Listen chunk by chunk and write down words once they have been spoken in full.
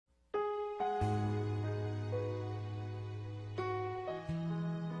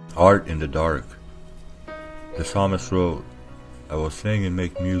Art in the dark. The psalmist wrote, I will sing and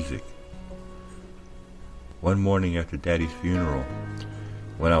make music. One morning after Daddy's funeral,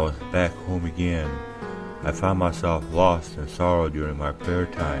 when I was back home again, I found myself lost in sorrow during my prayer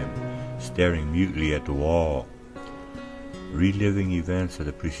time, staring mutely at the wall, reliving events of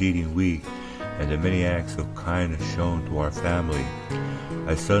the preceding week and the many acts of kindness shown to our family.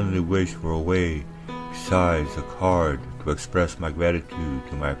 I suddenly wished for a way besides a card to express my gratitude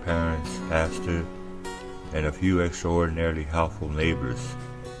to my parents, pastor, and a few extraordinarily helpful neighbors.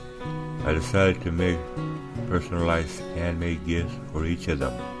 I decided to make personalized handmade gifts for each of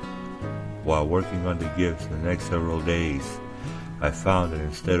them. While working on the gifts the next several days, I found that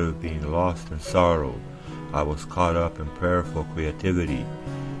instead of being lost in sorrow, I was caught up in prayerful creativity.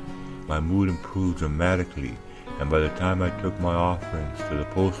 My mood improved dramatically, and by the time I took my offerings to the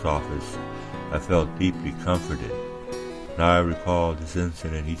post office, I felt deeply comforted. Now I recall this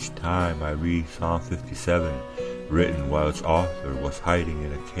incident each time I read Psalm 57, written while its author was hiding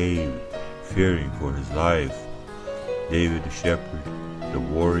in a cave, fearing for his life. David the shepherd, the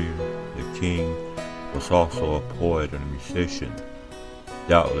warrior, the king, was also a poet and a musician.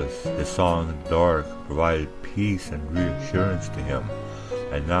 Doubtless, his song in the dark provided peace and reassurance to him,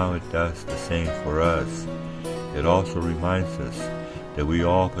 and now it does the same for us. It also reminds us that we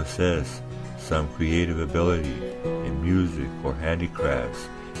all possess some creative ability in music or handicrafts,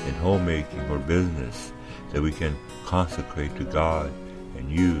 in homemaking or business, that we can consecrate to God and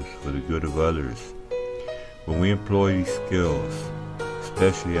use for the good of others. When we employ these skills,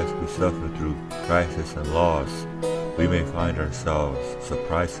 especially as we suffer through crisis and loss, we may find ourselves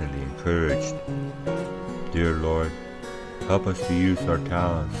surprisingly encouraged. Dear Lord, help us to use our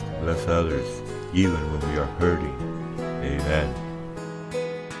talents to bless others, even when we are hurting. Amen.